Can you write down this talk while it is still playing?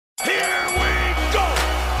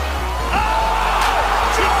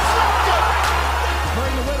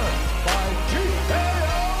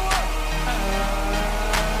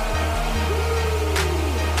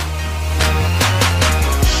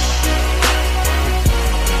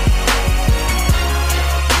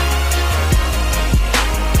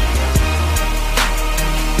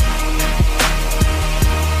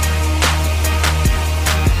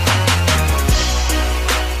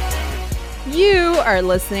are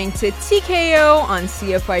listening to TKO on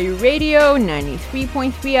CFIU Radio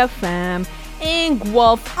 93.3 FM in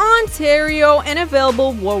Guelph, Ontario, and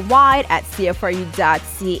available worldwide at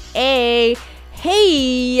CFRU.ca.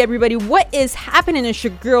 Hey everybody, what is happening? It's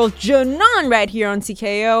your girl Janan right here on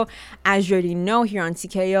TKO. As you already know, here on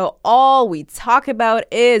TKO, all we talk about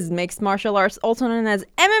is mixed martial arts, also known as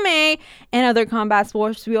MMA, and other combat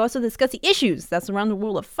sports. We also discuss the issues that's around the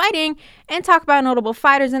world of fighting and talk about notable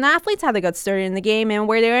fighters and athletes, how they got started in the game and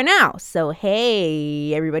where they are now. So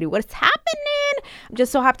hey everybody, what's happening? I'm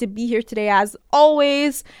just so happy to be here today as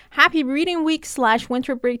always. Happy reading week /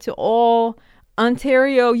 winter break to all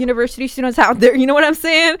Ontario University students out there. You know what I'm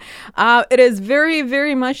saying? It is very,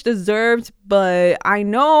 very much deserved, but I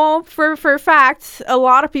know for a fact a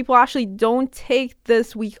lot of people actually don't take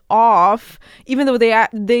this week off, even though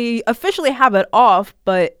they officially have it off,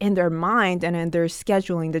 but in their mind and in their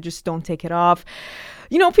scheduling, they just don't take it off.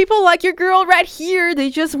 You know, people like your girl right here, they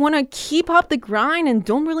just want to keep up the grind and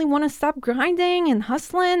don't really want to stop grinding and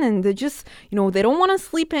hustling. And they just, you know, they don't want to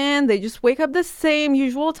sleep in. They just wake up the same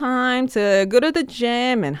usual time to go to the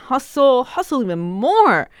gym and hustle even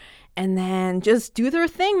more. And then just do their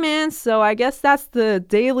thing, man. So I guess that's the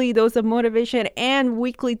daily dose of motivation and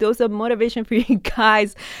weekly dose of motivation for you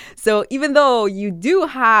guys. So even though you do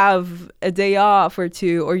have a day off or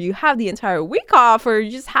two, or you have the entire week off, or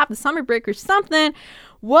you just have the summer break or something,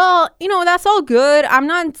 well, you know, that's all good. I'm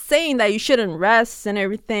not saying that you shouldn't rest and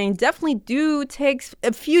everything. Definitely do take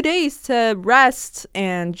a few days to rest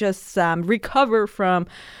and just recover from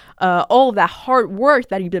all of that hard work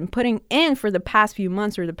that you've been putting in for the past few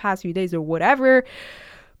months or the past few days or whatever.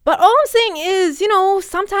 But all I'm saying is, you know,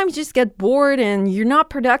 sometimes you just get bored and you're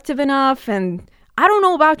not productive enough. And I don't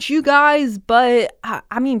know about you guys, but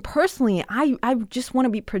I mean, personally, I just want to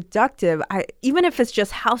be productive. Even if it's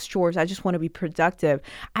just house chores, I just want to be productive.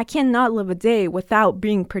 I cannot live a day without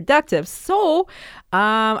being productive. So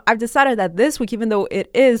I've decided that this week, even though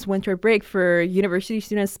it is winter break for university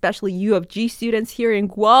students, especially U of G students here in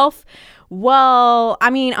Guelph, well,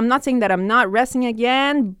 I mean, I'm not saying that I'm not resting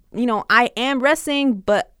again. You know, I am resting,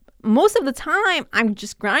 but most of the time, I'm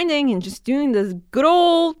just grinding and just doing this good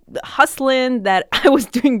old hustling that I was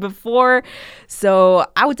doing before. So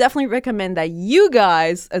I would definitely recommend that you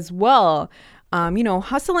guys as well, you know,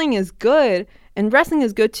 hustling is good and resting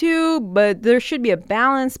is good too, but there should be a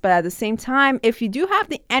balance. But at the same time, if you do have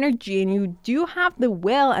the energy and you do have the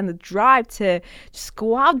will and the drive to just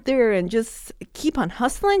go out there and just keep on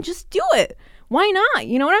hustling, just do it. Why not?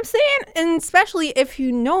 You know what I'm saying? And especially if you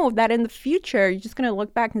know that in the future, you're just going to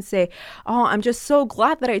look back and say, oh, I'm just so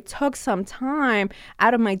glad that I took some time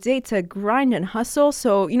out of my day to grind and hustle.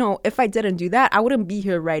 So, you know, if I didn't do that, I wouldn't be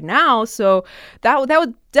here right now. So that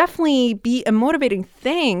would definitely be a motivating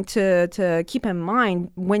thing to keep in mind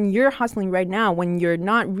when you're hustling right now, when you're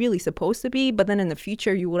not really supposed to be. But then in the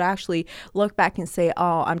future, you would actually look back and say,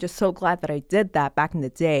 oh, I'm just so glad that I did that back in the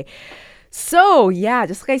day. So, yeah,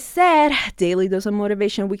 just like I said, daily dose of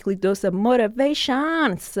motivation, weekly dose of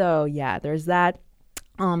motivation. So, yeah, there's that.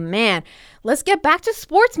 Oh, man, let's get back to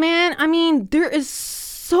sports, man. I mean, there is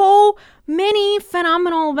so many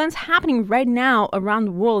phenomenal events happening right now around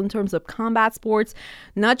the world in terms of combat sports,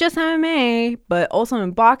 not just MMA, but also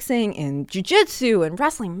in boxing and jiu-jitsu and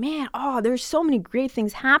wrestling. Man, there's so many great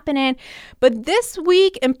things happening. But this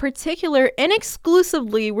week in particular and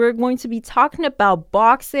exclusively, we're going to be talking about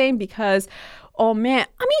boxing because, oh man,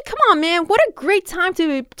 I mean, come on, man. What a great time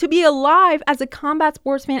to be alive as a combat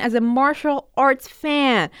sports fan, as a martial arts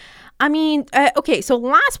fan. I mean, okay, so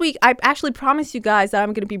last week, I actually promised you guys that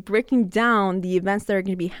I'm going to be breaking down the events that are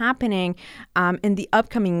going to be happening in the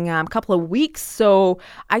upcoming couple of weeks. So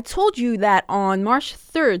I told you that on March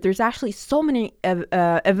 3rd, there's actually so many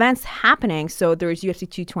events happening. So there's UFC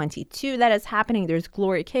 222 that is happening. There's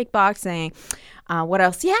Glory Kickboxing. What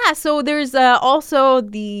else? Yeah, so there's also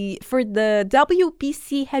for the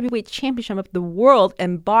WBC Heavyweight Championship of the World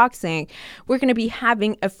in boxing, we're going to be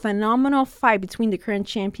having a phenomenal fight between the current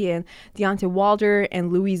champion, Deontay Wilder,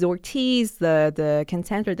 and Luis Ortiz, the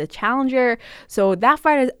contender, the challenger. So that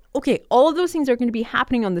fight is okay, all of those things are going to be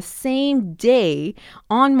happening on the same day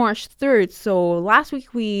on March 3rd. So last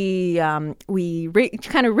week we kind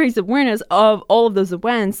of raised awareness of all of those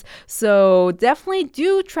events. So definitely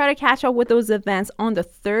do try to catch up with those events on the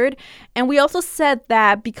 3rd. And we also said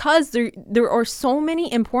that because there are so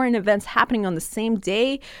many important events happening on the same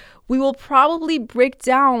day, we will probably break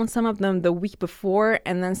down some of them the week before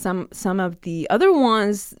and then some of the other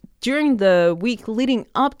ones during the week leading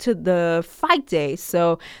up to the fight day.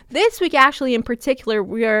 So this week, actually, in particular,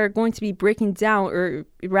 we are going to be breaking down, or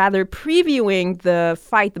rather previewing the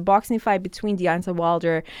boxing fight between Deontay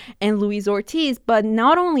Wilder and Luis Ortiz. But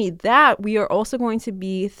not only that, we are also going to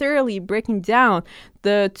be thoroughly breaking down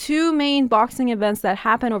the two main boxing events that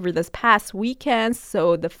happened over this past weekend.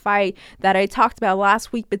 So the fight that I talked about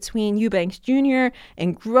last week between Eubanks Jr.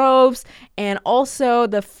 and Groves, and also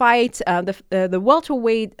the fight, the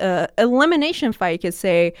welterweight elimination fight, you could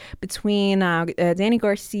say, between Danny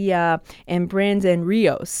Garcia and Brandon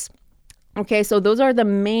Rios. Okay, so those are the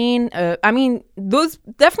main, those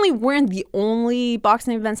definitely weren't the only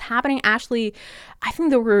boxing events happening. Actually, I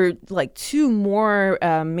think there were like two more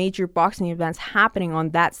major boxing events happening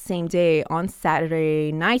on that same day, on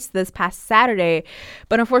Saturday nights, this past Saturday.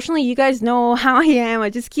 But unfortunately, you guys know how I am. I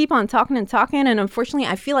just keep on talking and talking. And unfortunately,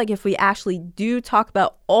 I feel like if we actually do talk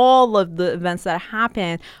about all of the events that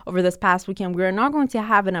happened over this past weekend, we're not going to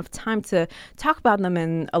have enough time to talk about them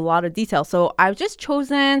in a lot of detail. So I've just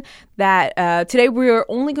chosen that today we're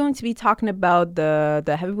only going to be talking about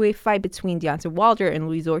the heavyweight fight between Deontay Wilder and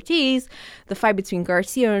Luis Ortiz, the fight between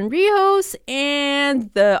Garcia and Rios,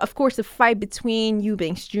 and of course the fight between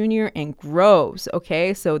Eubanks Jr. and Groves.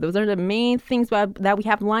 Okay, so those are the main things that we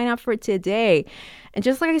have lined up for today. And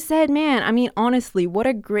just like I said, man, I mean, honestly, what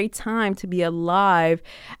a great time to be alive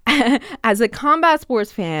as a combat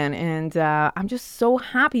sports fan. And I'm just so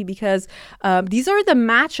happy because these are the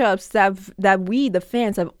matchups that we, the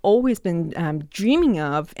fans, have always been dreaming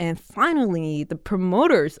of. And finally, the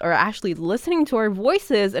promoters are actually listening to our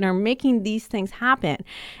voices and are making these things happen.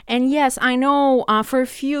 And yes, I know for a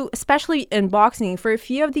few, especially in boxing, for a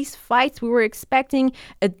few of these fights, we were expecting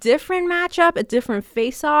a different matchup, a different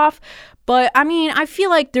face-off. But I mean, I feel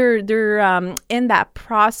like they're in that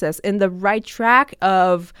process, in the right track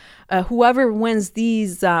of whoever wins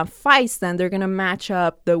these fights, then they're going to match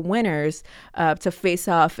up the winners to face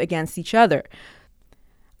off against each other.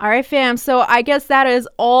 All right, fam. So I guess that is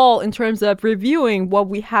all in terms of reviewing what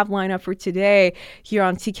we have lined up for today here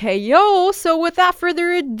on TKO. So without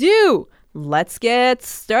further ado, let's get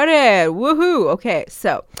started. Woohoo. Okay,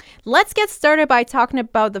 so let's get started by talking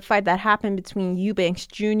about the fight that happened between Eubanks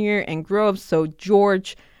Jr. and Groves. So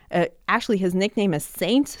George, actually his nickname is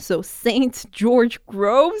Saint. So Saint George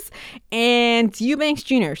Groves and Eubanks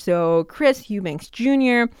Jr. So Chris Eubanks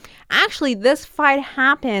Jr. Actually, this fight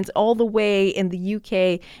happened all the way in the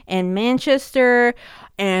UK and Manchester.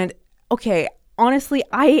 And okay, honestly,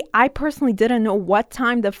 I personally didn't know what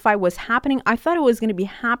time the fight was happening. I thought it was going to be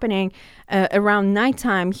happening around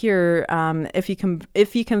nighttime here if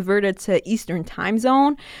you convert it to Eastern time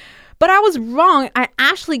zone. But I was wrong. I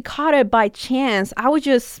actually caught it by chance. I was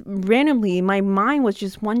just randomly, my mind was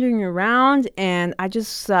just wandering around, and I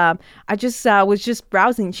just was just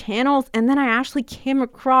browsing channels, and then I actually came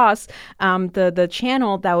across the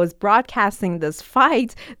channel that was broadcasting this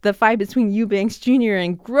fight, the fight between Eubanks Jr.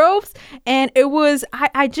 and Groves, and it was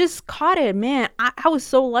I just caught it, man. I was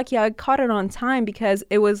so lucky. I caught it on time because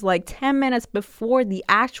it was like 10 minutes before the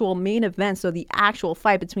actual main event, so the actual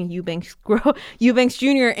fight between Eubanks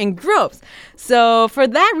Jr. and Groves. So for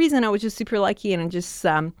that reason, I was just super lucky, and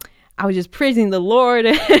I was just praising the Lord.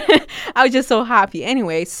 I was just so happy.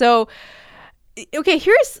 Anyway, so okay,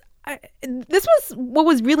 this was what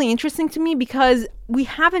was really interesting to me because we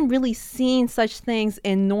haven't really seen such things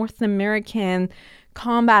in North American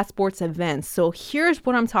combat sports events. So here's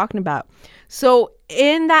what I'm talking about. So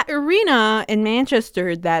in that arena in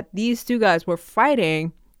Manchester that these two guys were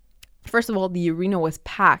fighting, first of all, the arena was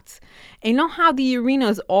packed. And you know how the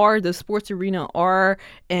arenas are, the sports arena are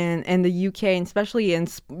in the UK, and especially in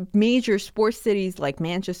major sports cities like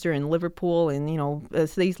Manchester and Liverpool and,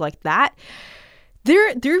 cities like that.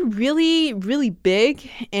 They're really, really big,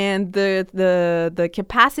 and the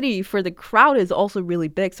capacity for the crowd is also really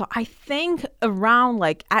big. So I think around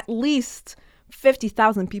like at least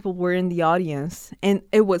 50,000 people were in the audience, and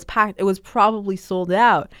it was packed. It was probably sold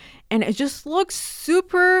out, and it just looks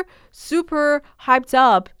super, super hyped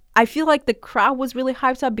up. I feel like the crowd was really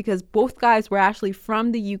hyped up because both guys were actually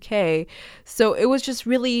from the UK. So it was just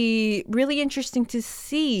really, really interesting to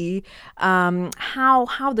see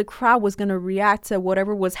how the crowd was going to react to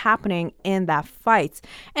whatever was happening in that fight.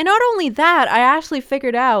 And not only that, I actually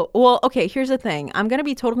figured out, well, okay, here's the thing. I'm going to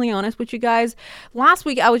be totally honest with you guys. Last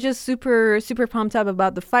week, I was just super, super pumped up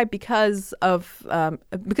about the fight because of for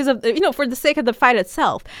the sake of the fight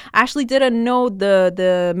itself. I actually didn't know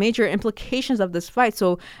the major implications of this fight.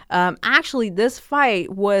 So Actually, this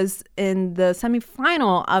fight was in the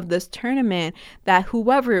semifinal of this tournament, that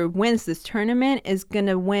whoever wins this tournament is going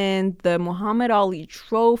to win the Muhammad Ali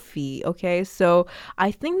trophy. Okay, so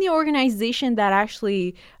I think the organization that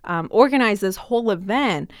actually organized this whole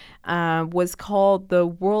event was called the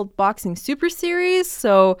World Boxing Super Series.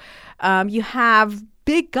 So you have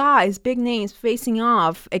big guys, big names facing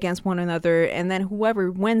off against one another, and then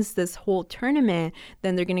whoever wins this whole tournament,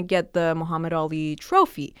 then they're gonna get the Muhammad Ali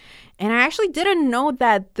trophy. And I actually didn't know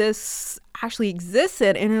that this actually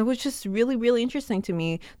existed, and it was just really, really interesting to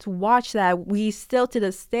me to watch that we still to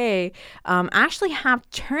this day actually have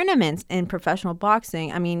tournaments in professional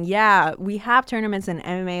boxing. I mean, yeah, we have tournaments in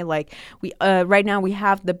MMA, like we right now we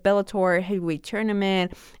have the Bellator heavyweight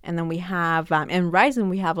tournament, and then we have in Ryzen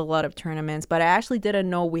we have a lot of tournaments, but I actually didn't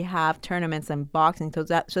know we have tournaments in boxing,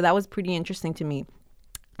 so that was pretty interesting to me.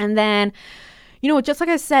 And then, just like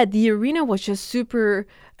I said, the arena was just super,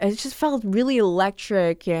 it just felt really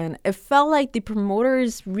electric, and it felt like the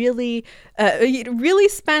promoters really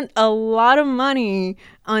spent a lot of money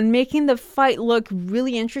on making the fight look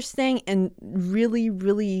really interesting and really,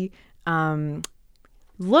 really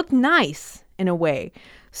look nice in a way.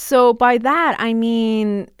 So by that, I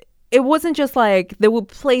mean, it wasn't just like they would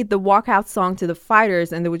play the walkout song to the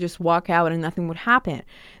fighters and they would just walk out and nothing would happen.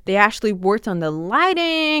 They actually worked on the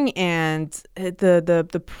lighting and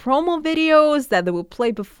the promo videos that they would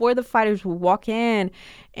play before the fighters would walk in.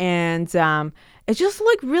 And it just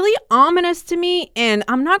looked really ominous to me. And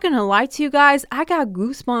I'm not going to lie to you guys, I got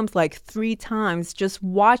goosebumps like 3 times just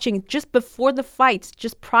watching, just before the fights,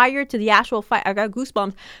 just prior to the actual fight. I got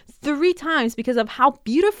goosebumps 3 times because of how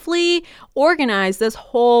beautifully organized this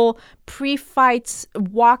whole pre-fight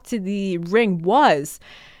walk to the ring was.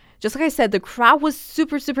 Just like I said, the crowd was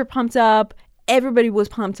super, super pumped up. Everybody was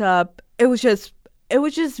pumped up. It was just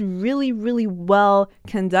really, really well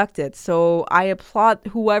conducted. So I applaud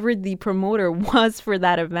whoever the promoter was for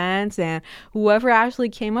that event and whoever actually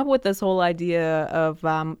came up with this whole idea of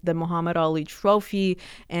the Muhammad Ali trophy.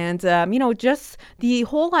 And, just the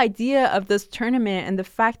whole idea of this tournament and the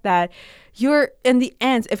fact that you're, in the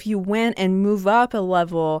end, if you win and move up a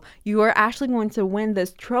level, you are actually going to win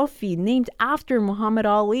this trophy named after Muhammad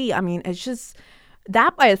Ali. I mean, it's just,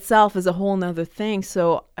 that by itself is a whole nother thing.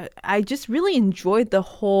 So I just really enjoyed the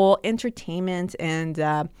whole entertainment and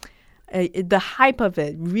the hype of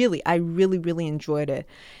it. Really, I really, really enjoyed it.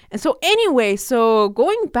 And so anyway, so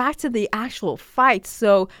going back to the actual fight.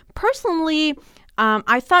 So personally,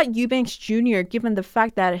 I thought Eubanks Jr., given the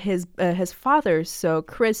fact that his father, so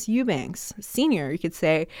Chris Eubanks Sr., you could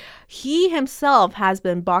say, he himself has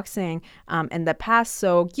been boxing in the past.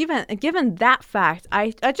 So given that fact,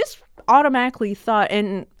 I just automatically thought,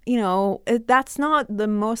 and that's not the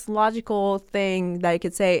most logical thing that you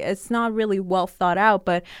could say. It's not really well thought out,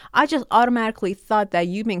 but I just automatically thought that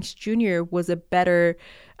Eubanks Jr. was a better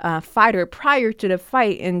fighter prior to the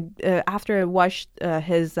fight, and after I watched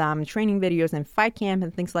his training videos and fight camp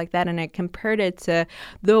and things like that, and I compared it to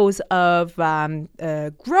those of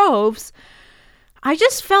Groves, I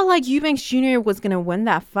just felt like Eubanks Jr. was going to win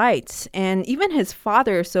that fight. And even his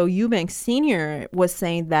father, so Eubanks Sr., was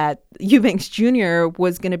saying that Eubanks Jr.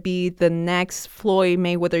 was going to be the next Floyd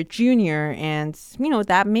Mayweather Jr. And,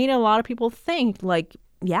 that made a lot of people think, like,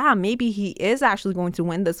 yeah, maybe he is actually going to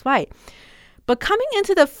win this fight. But coming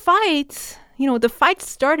into the fight, the fight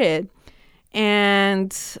started.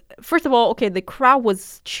 And first of all, okay, the crowd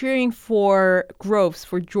was cheering for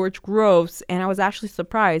George Groves. And I was actually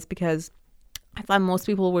surprised because I thought most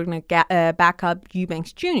people were going to back up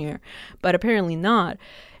Eubanks Jr., but apparently not.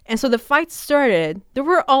 And so the fight started. There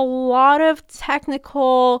were a lot of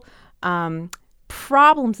technical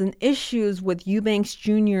problems and issues with Eubanks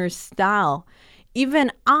Jr.'s style.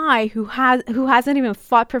 Even I, who hasn't even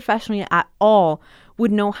fought professionally at all,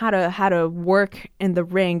 would know how to work in the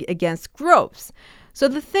ring against Groves. So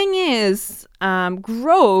the thing is,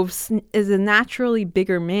 Groves is a naturally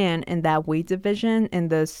bigger man in that weight division, in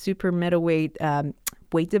the super middleweight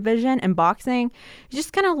weight division in boxing. He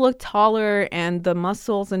just kind of looked taller, and the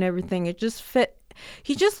muscles and everything, it just fit.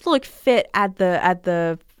 He just looked fit at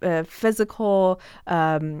the physical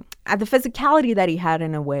at the physicality that he had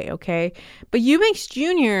in a way, okay? But Eubanks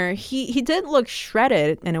Jr., he did look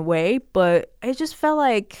shredded in a way, but it just felt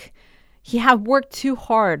like he had worked too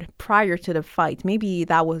hard prior to the fight. Maybe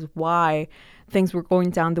that was why things were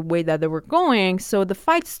going down the way that they were going. So the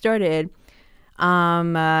fight started.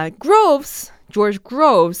 George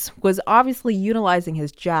Groves was obviously utilizing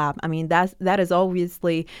his jab. I mean, that is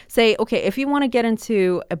obviously, say, okay, if you want to get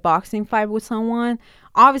into a boxing fight with someone,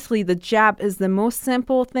 obviously the jab is the most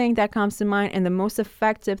simple thing that comes to mind and the most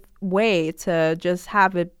effective way to just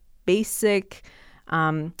have it basic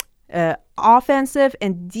offensive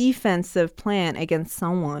and defensive plan against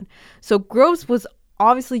someone. So Groves was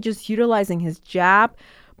obviously just utilizing his jab.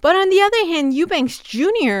 But on the other hand, Eubanks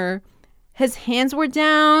Jr., his hands were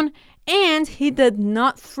down and he did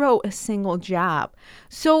not throw a single jab.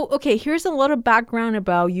 So, okay, here's a little background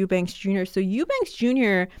about Eubanks Jr. So Eubanks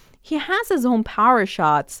Jr., he has his own power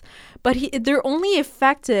shots, but they're only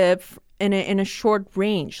effective in a short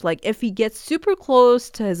range. Like if he gets super close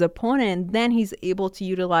to his opponent, then he's able to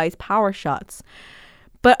utilize power shots.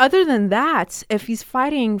 But other than that, if he's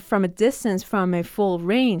fighting from a distance, from a full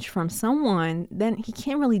range from someone, then he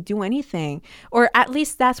can't really do anything. Or at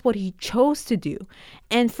least that's what he chose to do.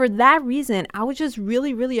 And for that reason, I was just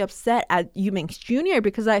really, really upset at Eubanks Jr.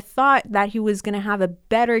 because I thought that he was going to have a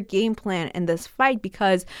better game plan in this fight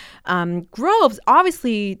because Groves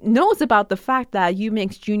obviously knows about the fact that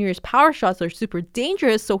Eubanks Jr.'s power shots are super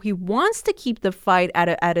dangerous, so he wants to keep the fight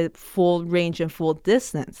at a full range and full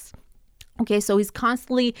distance. Okay, so he's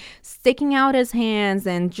constantly sticking out his hands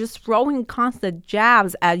and just throwing constant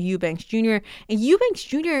jabs at Eubanks Jr. And Eubanks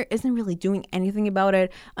Jr. isn't really doing anything about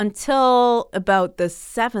it until about the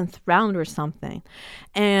 7th round or something.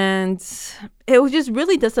 And it was just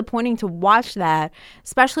really disappointing to watch that,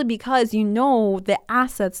 especially because you know the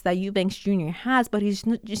assets that Eubanks Jr. has, but he's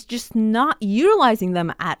just not utilizing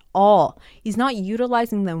them at all. He's not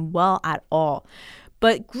utilizing them well at all.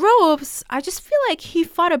 But Groves, I just feel like he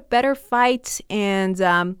fought a better fight,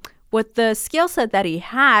 and with the skill set that he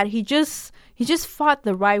had, he just fought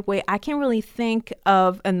the right way. I can't really think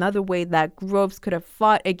of another way that Groves could have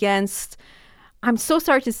fought against. I'm so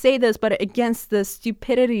sorry to say this, but against the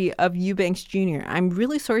stupidity of Eubanks Jr. I'm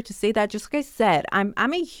really sorry to say that. Just like I said, I'm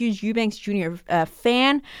a huge Eubanks Jr.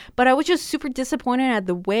 Fan, but I was just super disappointed at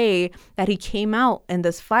the way that he came out in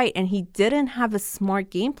this fight, and he didn't have a smart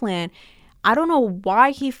game plan. I don't know why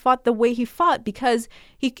he fought the way he fought, because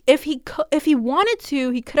if he wanted to,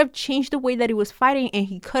 he could have changed the way that he was fighting, and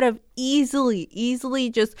he could have easily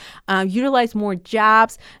just utilized more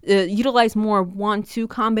jabs, utilized more 1-2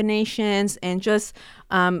 combinations, and just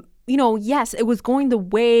yes, it was going the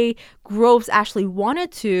way Groves actually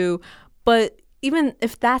wanted to, but even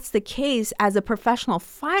if that's the case, as a professional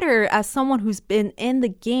fighter, as someone who's been in the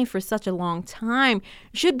game for such a long time,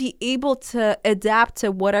 you should be able to adapt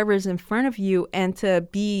to whatever's in front of you and to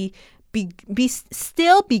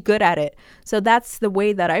still be good at it. So that's the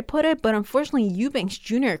way that I put it. But unfortunately, Eubanks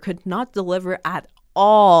Jr. could not deliver at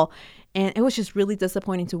all. And it was just really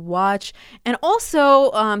disappointing to watch. And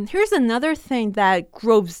also, here's another thing that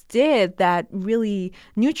Groves did that really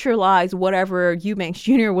neutralized whatever Eubanks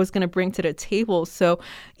Jr. was going to bring to the table. So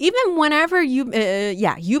even whenever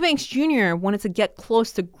Eubanks Jr. wanted to get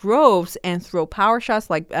close to Groves and throw power shots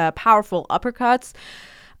like powerful uppercuts,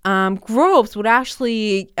 Groves would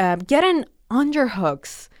actually get in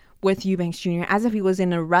underhooks with Eubanks Jr. as if he was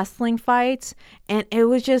in a wrestling fight. And it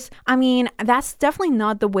was just, that's definitely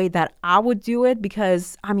not the way that I would do it,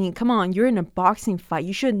 because, come on, you're in a boxing fight.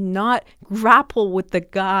 You should not grapple with the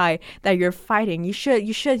guy that you're fighting. You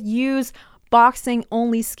should use boxing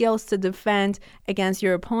only skills to defend against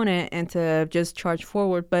your opponent and to just charge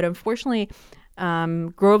forward. But unfortunately,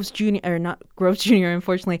 Groves Jr.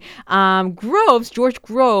 Unfortunately, George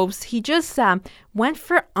Groves, he just went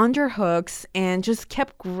for underhooks and just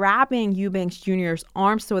kept grabbing Eubanks Jr.'s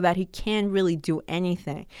arms so that he can't really do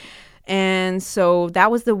anything. And so that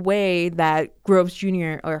was the way that Groves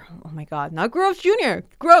Jr.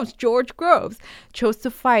 George Groves chose to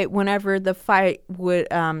fight whenever the fight would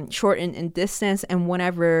shorten in distance and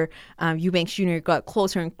whenever Eubanks Jr. got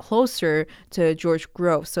closer and closer to George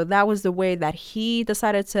Groves. So that was the way that he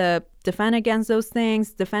decided to defend against those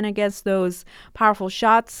things, defend against those powerful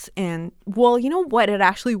shots. And, well, you know what? It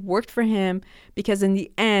actually worked for him, because in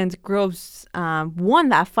the end, Groves won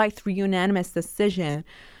that fight through unanimous decision.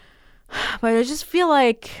 But I just feel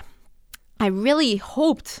like I really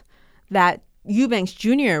hoped that Eubanks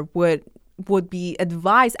Jr. would be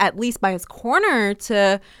advised, at least by his corner,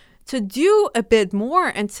 to do a bit more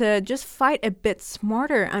and to just fight a bit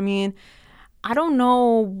smarter. I don't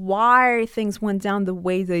know why things went down the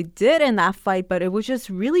way they did in that fight, but it was just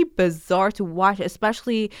really bizarre to watch,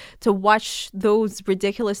 especially to watch those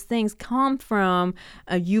ridiculous things come from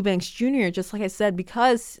Eubanks Jr., just like I said,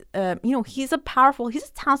 because, he's a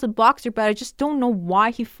talented boxer, but I just don't know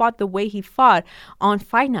why he fought the way he fought on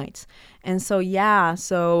fight nights. And so,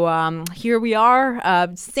 here we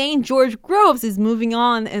are. St. George Groves is moving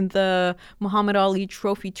on in the Muhammad Ali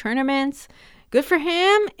Trophy tournament. Good for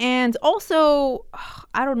him. And also,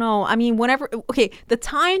 I don't know. The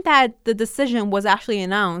time that the decision was actually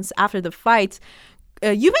announced after the fight,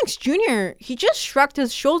 Eubanks Jr., he just shrugged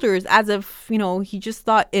his shoulders as if, he just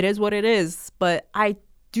thought it is what it is. But I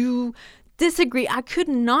do disagree. I could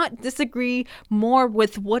not disagree more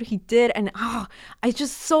with what he did. And it's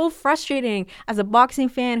just so frustrating as a boxing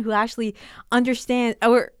fan who actually understands.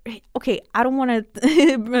 Okay, I don't want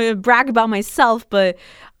to brag about myself, but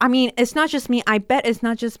I mean, it's not just me. I bet it's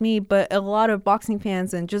not just me, but a lot of boxing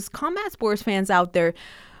fans and just combat sports fans out there.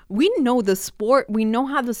 We know the sport. We know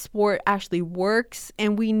how the sport actually works.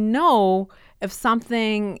 And we know if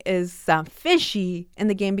something is fishy in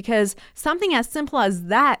the game, because something as simple as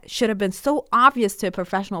that should have been so obvious to a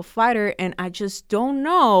professional fighter. And I just don't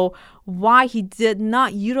know why he did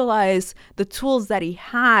not utilize the tools that he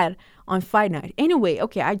had on fight night. Anyway,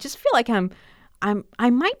 okay, I just feel like I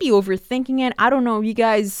might be overthinking it. I don't know. You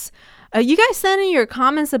guys send in your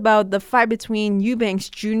comments about the fight between Eubanks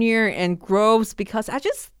Jr. and Groves, because I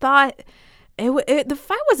just thought the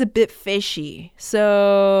fight was a bit fishy.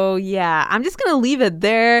 So yeah, I'm just gonna leave it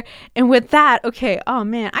there. And with that, okay, oh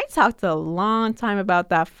man, I talked a long time about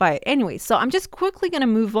that fight. Anyway, so I'm just quickly gonna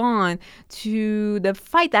move on to the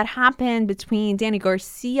fight that happened between Danny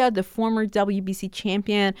Garcia, the former WBC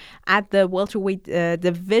champion, at the welterweight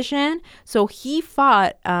division. So he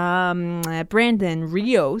fought Brandon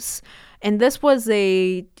Rios. And this was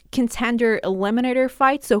a contender eliminator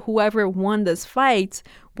fight. So whoever won this fight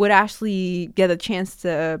would actually get a chance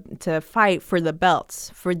to fight for the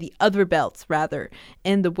belts, for the other belts rather,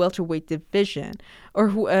 in the welterweight division.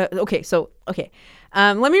 Let me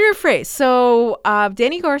rephrase. So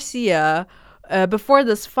Danny Garcia, before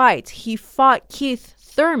this fight, he fought Keith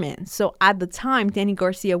Thurman. So at the time, Danny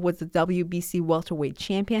Garcia was the WBC welterweight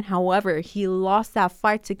champion. However, he lost that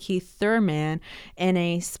fight to Keith Thurman in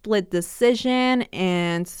a split decision,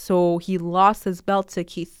 and so he lost his belt to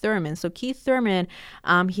Keith Thurman. So Keith Thurman,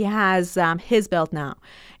 he has his belt now.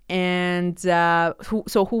 And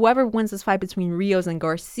so whoever wins this fight between Rios and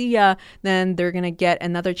Garcia, then they're gonna get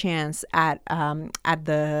another chance at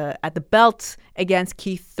the belt against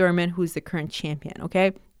Keith Thurman, who's the current champion.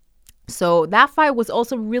 Okay. So that fight was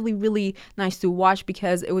also really, really nice to watch,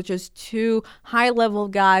 because it was just two high-level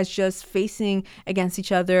guys just facing against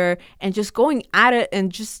each other and just going at it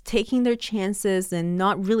and just taking their chances and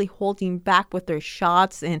not really holding back with their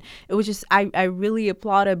shots. And it was just, I really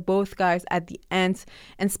applauded both guys at the end,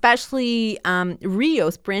 and especially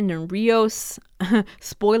Brandon Rios.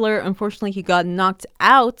 Spoiler, unfortunately, he got knocked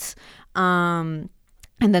out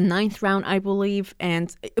in the 9th round, I believe.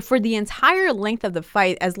 And for the entire length of the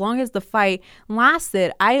fight, as long as the fight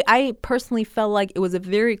lasted, I personally felt like it was a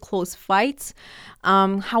very close fight.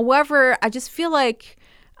 However, I just feel like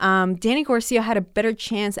Danny Garcia had a better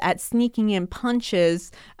chance at sneaking in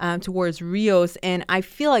punches towards Rios. And I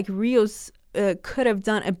feel like Rios could have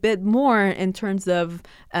done a bit more in terms of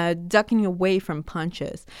ducking away from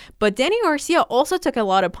punches. But Danny Garcia also took a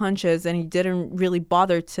lot of punches, and he didn't really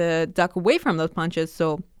bother to duck away from those punches.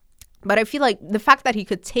 But I feel like the fact that he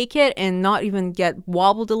could take it and not even get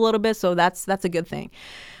wobbled a little bit, so that's a good thing.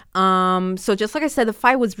 So just like I said, the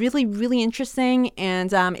fight was really, really interesting,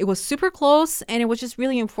 and it was super close, and it was just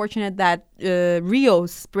really unfortunate that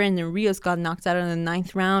Brandon Rios got knocked out in the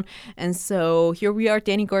 9th round. And so here we are,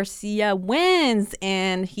 Danny Garcia wins,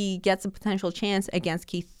 and he gets a potential chance against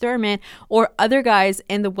Keith Thurman or other guys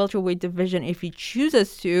in the welterweight division if he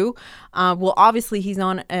chooses to. Well, obviously he's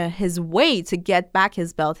on his way to get back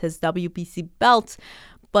his belt, his WBC belt.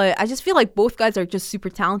 But I just feel like both guys are just super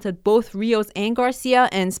talented, both Rios and Garcia,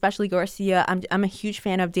 and especially Garcia. I'm a huge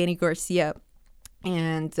fan of Danny Garcia,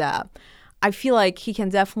 and I feel like he can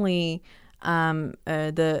definitely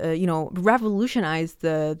revolutionize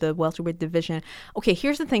the welterweight division. Okay,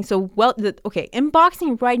 here's the thing. So in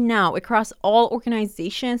boxing right now, across all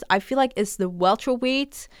organizations, I feel like it's the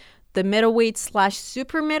welterweight, the middleweight /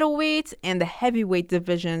 super middleweight, and the heavyweight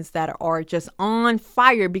divisions that are just on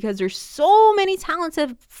fire, because there's so many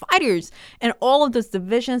talented fighters in all of those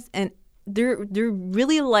divisions, and they're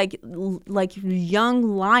really like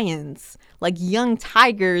young lions, like young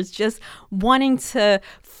tigers, just wanting to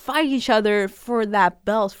fight each other for that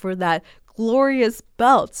belt, for that glorious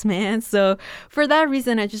belts, man. So for that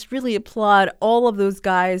reason, I just really applaud all of those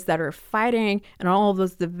guys that are fighting in all of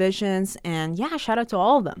those divisions, and yeah, shout out to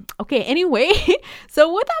all of them. Okay, anyway, so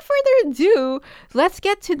without further ado, let's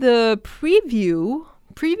get to the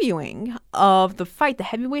previewing of the fight, the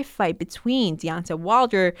heavyweight fight between Deontay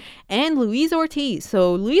Wilder and Luis Ortiz.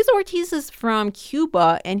 So Luis Ortiz is from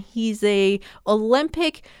Cuba, and he's a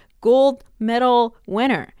Olympic gold medal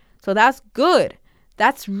winner. So that's good.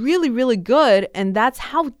 That's really, really good. And that's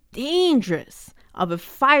how dangerous of a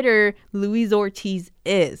fighter Luis Ortiz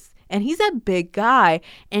is. and he's a big guy.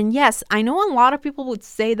 And yes, I know a lot of people would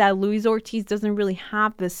say that Luis Ortiz doesn't really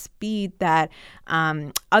have the speed that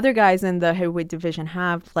other guys in the heavyweight division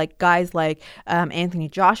have, like guys like Anthony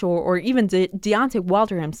Joshua or even Deontay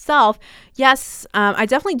Wilder himself. Yes, I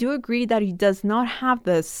definitely do agree that he does not have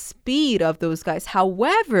the speed of those guys.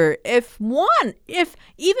 However, if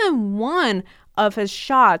even one of his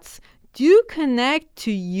shots do connect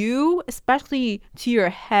to you, especially to your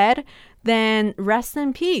head, then rest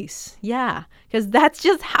in peace. Yeah, because that's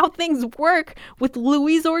just how things work with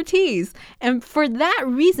Luis Ortiz. And for that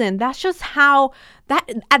reason, that's just how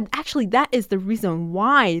that is the reason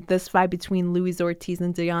why this fight between Luis Ortiz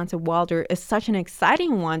and Deontay Wilder is such an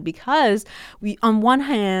exciting one, because on one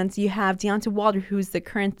hand, you have Deontay Wilder, who's the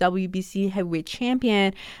current WBC heavyweight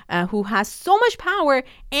champion, who has so much power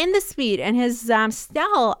and the speed, and his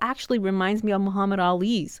style actually reminds me of Muhammad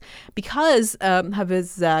Ali's because of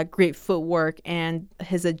his great footwork and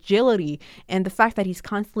his agility, and the fact that he's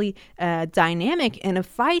constantly dynamic in a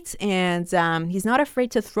fight, and he's not afraid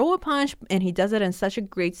to throw a punch, and he does it in such a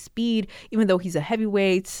great speed, even though he's a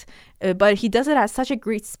heavyweight, but he does it at such a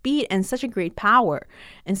great speed and such a great power.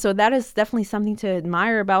 And so that is definitely something to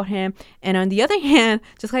admire about him. And on the other hand,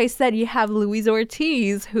 just like I said, you have Luis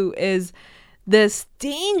Ortiz, who is this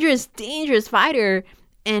dangerous fighter,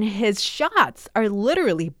 and his shots are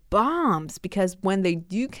literally bombs, because when they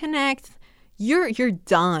do connect, you're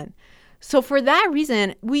done. So for that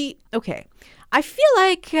reason, I feel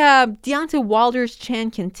like Deontay Wilder's chin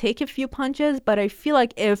can take a few punches, but I feel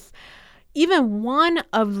like if even one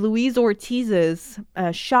of Luis Ortiz's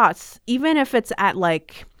shots, even if it's at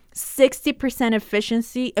like 60%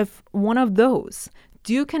 efficiency, if one of those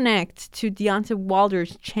do connect to Deontay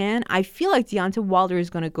Wilder's chin, I feel like Deontay Wilder is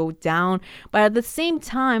going to go down. But at the same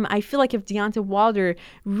time, I feel like if Deontay Wilder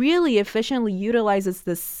really efficiently utilizes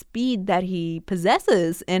the speed that he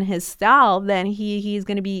possesses in his style, then he's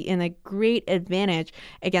going to be in a great advantage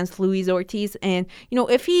against Luis Ortiz. And,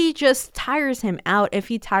 if he just tires him out, if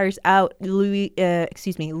he tires out Luis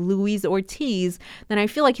Ortiz, then I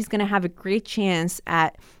feel like he's going to have a great chance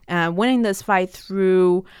at winning this fight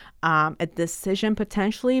through a decision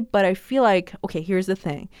potentially. But I feel like, here's the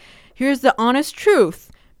thing. Here's the honest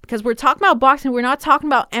truth. Because we're talking about boxing, we're not talking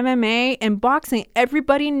about MMA. And boxing,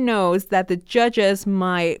 everybody knows that the judges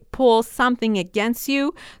might pull something against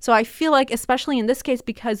you. So I feel like, especially in this case,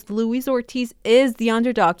 because Luis Ortiz is the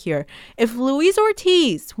underdog here, if Luis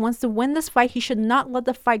Ortiz wants to win this fight, he should not let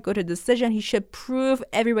the fight go to decision. He should prove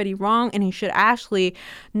everybody wrong, and he should actually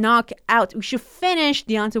we should finish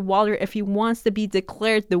Deontay Wilder if he wants to be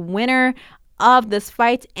declared the winner of this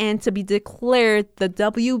fight and to be declared the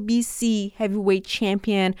WBC heavyweight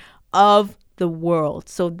champion of the world.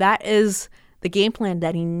 So that is the game plan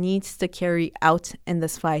that he needs to carry out in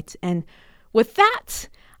this fight. And with that,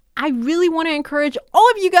 I really want to encourage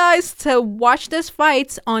all of you guys to watch this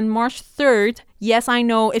fight on March 3rd. Yes, I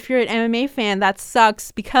know if you're an MMA fan, that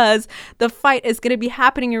sucks, because the fight is going to be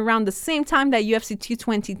happening around the same time that UFC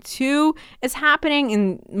 222 is happening,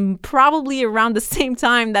 and probably around the same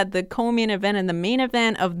time that the co-main event and the main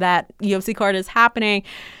event of that UFC card is happening.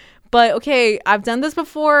 But I've done this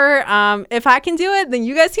before. If I can do it, then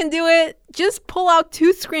you guys can do it. Just pull out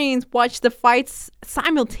 2 screens, watch the fights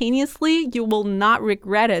simultaneously. You will not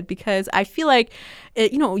regret it, because I feel like,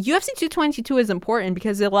 UFC 222 is important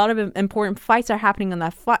because a lot of important fights are happening on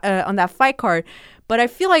that fight card. But I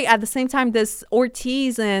feel like at the same time, this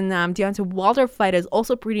Ortiz and Deontay Wilder fight is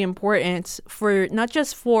also pretty important for not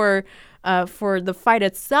just for the fight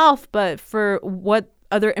itself, but for what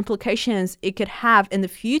other implications it could have in the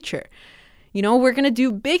future. We're going to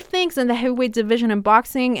do big things in the heavyweight division in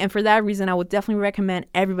boxing, and for that reason, I would definitely recommend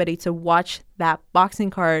everybody to watch that boxing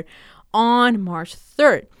card on March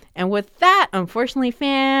 3rd. And with that, unfortunately,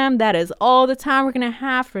 fam, that is all the time we're going to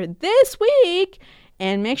have for this week.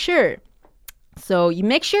 And make sure that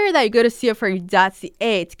you go to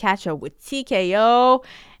CFRU.ca to catch up with TKO.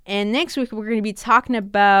 And next week, we're going to be talking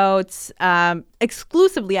about,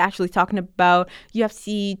 exclusively actually talking about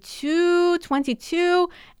UFC 222.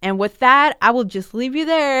 And with that, I will just leave you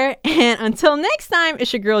there. And until next time,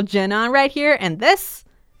 it's your girl Janan right here. And this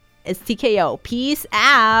is TKO. Peace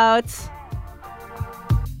out.